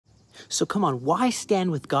So come on, why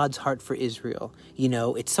stand with God's heart for Israel? You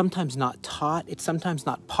know, it's sometimes not taught. It's sometimes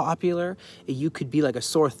not popular. You could be like a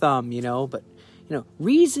sore thumb, you know, but, you know,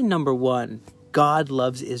 reason number one, God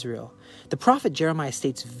loves Israel. The prophet Jeremiah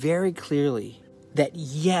states very clearly that,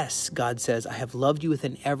 yes, God says, I have loved you with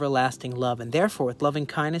an everlasting love, and therefore with loving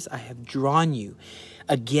kindness I have drawn you.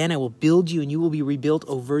 Again, I will build you, and you will be rebuilt,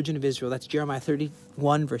 O Virgin of Israel. That's Jeremiah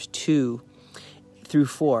 31, verse 2 through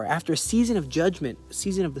 4. After a season of judgment,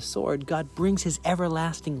 season of the sword, God brings his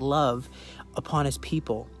everlasting love upon his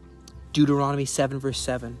people. Deuteronomy 7, verse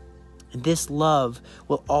 7. And this love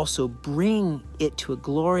will also bring it to a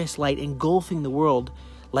glorious light, engulfing the world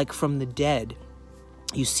like from the dead.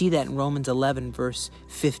 You see that in Romans 11, verse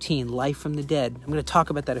 15, life from the dead. I'm going to talk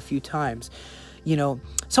about that a few times. You know,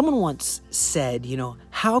 someone once said, you know,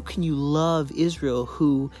 how can you love Israel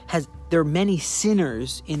there are many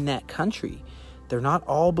sinners in that country? They're not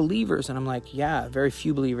all believers. And I'm like, yeah, very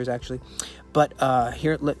few believers actually. But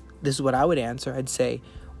this is what I would answer. I'd say,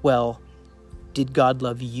 well, did God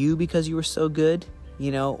love you because you were so good?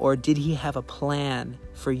 You know, or did he have a plan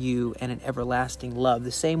for you and an everlasting love?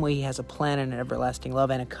 The same way he has a plan and an everlasting love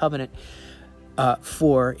and a covenant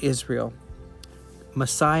for Israel.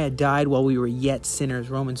 Messiah died while we were yet sinners.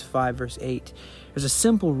 Romans 5, verse 8. There's a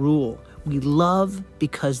simple rule. We love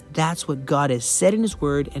because that's what God has said in his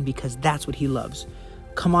word and because that's what he loves.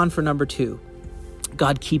 Come on for number two.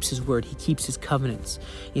 God keeps his word. He keeps his covenants.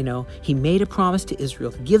 You know, he made a promise to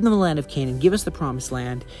Israel to give them the land of Canaan, give us the promised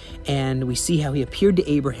land. And we see how he appeared to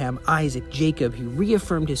Abraham, Isaac, Jacob. He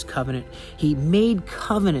reaffirmed his covenant. He made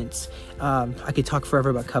covenants. I could talk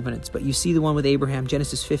forever about covenants, but you see the one with Abraham,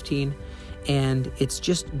 Genesis 15. And it's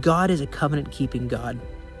just God is a covenant-keeping God.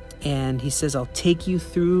 And he says, I'll take you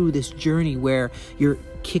through this journey where you're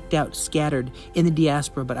kicked out, scattered in the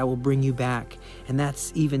diaspora, but I will bring you back. And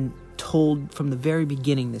that's even told from the very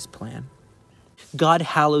beginning, this plan. God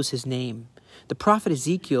hallows his name. The prophet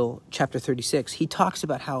Ezekiel, chapter 36, he talks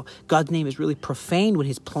about how God's name is really profaned when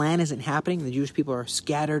his plan isn't happening. The Jewish people are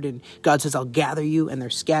scattered, and God says, I'll gather you, and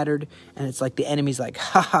they're scattered. And it's like the enemy's like,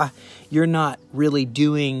 you're not really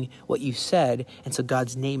doing what you said. And so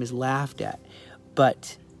God's name is laughed at.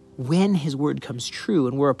 But when his word comes true,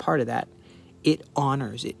 and we're a part of that, it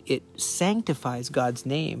honors, it sanctifies God's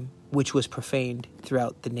name, which was profaned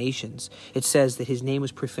throughout the nations. It says that his name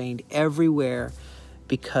was profaned everywhere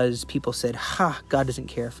because people said, God doesn't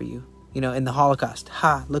care for you. You know, in the Holocaust,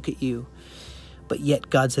 look at you. But yet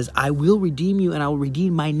God says, I will redeem you and I will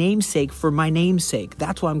redeem my namesake for my namesake.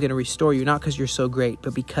 That's why I'm going to restore you, not because you're so great,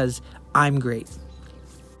 but because I'm great.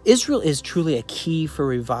 Israel is truly a key for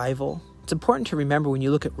revival. It's important to remember when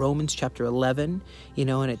you look at Romans chapter 11, you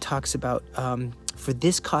know, and it talks about, for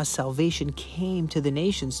this cause salvation came to the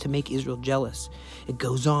nations to make Israel jealous. It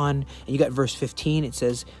goes on, and you got verse 15, it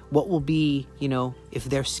says, what will be, you know, if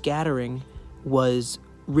their scattering was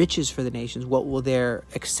riches for the nations, what will their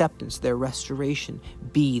acceptance, their restoration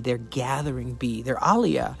be, their gathering be, their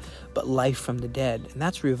Aliyah, but life from the dead. And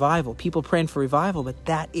that's revival. People praying for revival, but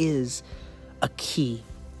that is a key.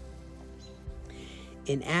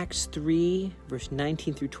 In Acts 3, verse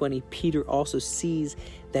 19 through 20, Peter also sees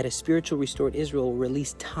that a spiritual restored Israel will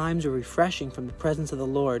release times of refreshing from the presence of the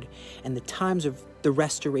Lord and the times of the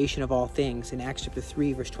restoration of all things in Acts chapter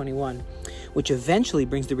 3, verse 21, which eventually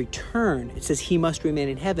brings the return. It says he must remain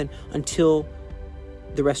in heaven until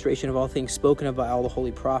the restoration of all things spoken of by all the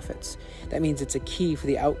holy prophets. That means it's a key for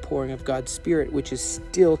the outpouring of God's Spirit, which is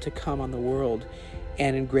still to come on the world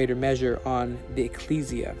and in greater measure on the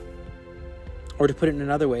ecclesia. Or to put it in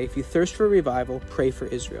another way, if you thirst for revival, pray for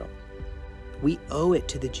Israel. We owe it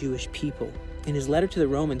to the Jewish people. In his letter to the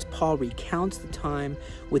Romans, Paul recounts the time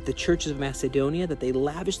with the churches of Macedonia that they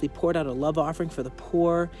lavishly poured out a love offering for the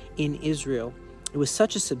poor in Israel. It was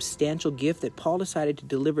such a substantial gift that Paul decided to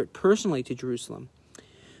deliver it personally to Jerusalem.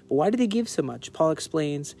 But why did they give so much? Paul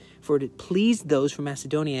explains, for it pleased those from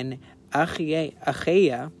Macedonia and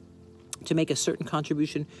Achaia to make a certain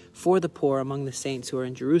contribution for the poor among the saints who are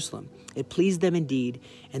in Jerusalem. It pleased them indeed,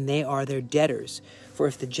 and they are their debtors. For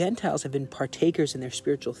if the Gentiles have been partakers in their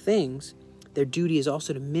spiritual things, their duty is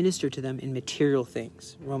also to minister to them in material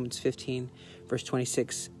things. Romans 15, verse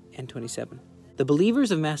 26 and 27. The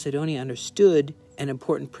believers of Macedonia understood an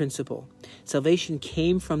important principle. Salvation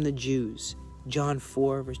came from the Jews. John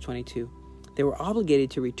 4, verse 22. They were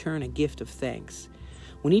obligated to return a gift of thanks.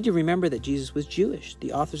 We need to remember that Jesus was Jewish.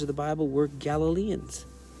 The authors of the Bible were Galileans.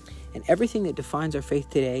 And everything that defines our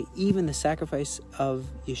faith today, even the sacrifice of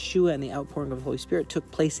Yeshua and the outpouring of the Holy Spirit, took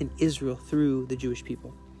place in Israel through the Jewish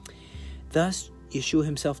people. Thus, Yeshua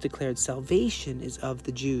himself declared salvation is of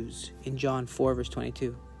the Jews in John 4, verse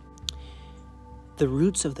 22. The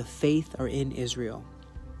roots of the faith are in Israel.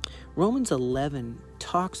 Romans 11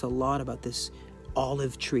 talks a lot about this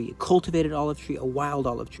olive tree, a cultivated olive tree, a wild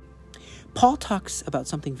olive tree. Paul talks about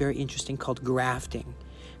something very interesting called grafting,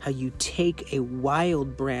 how you take a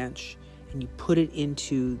wild branch and you put it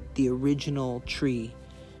into the original tree.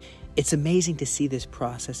 It's amazing to see this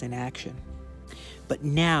process in action. But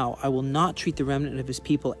now I will not treat the remnant of his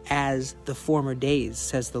people as the former days,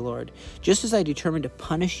 says the Lord. Just as I determined to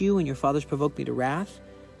punish you when your fathers provoked me to wrath,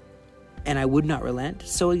 and I would not relent,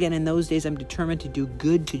 so again in those days I'm determined to do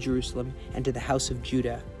good to Jerusalem and to the house of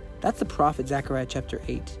Judah. That's the prophet Zechariah chapter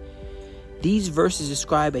 8. These verses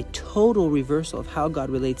describe a total reversal of how God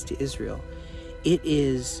relates to Israel. It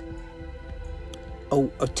is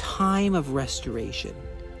a time of restoration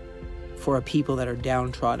for a people that are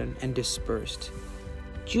downtrodden and dispersed.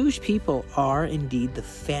 Jewish people are indeed the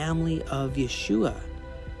family of Yeshua.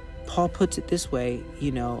 Paul puts it this way,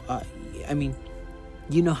 you know how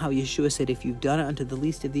Yeshua said, if you've done it unto the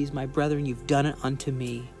least of these, my brethren, you've done it unto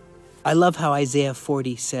me. I love how Isaiah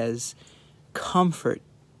 40 says, comfort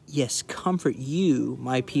you,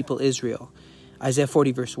 my people Israel. Isaiah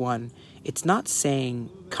 40 verse 1. It's not saying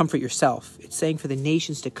comfort yourself. It's saying for the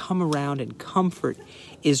nations to come around and comfort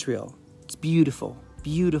Israel. It's beautiful,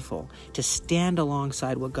 beautiful to stand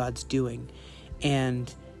alongside what God's doing.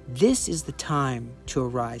 And this is the time to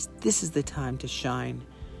arise. This is the time to shine.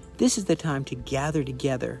 This is the time to gather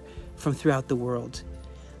together from throughout the world.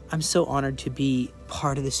 I'm so honored to be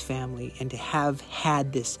part of this family and to have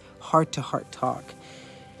had this heart-to-heart talk.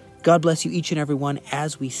 God bless you each and every one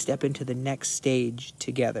as we step into the next stage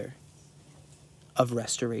together of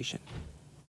restoration.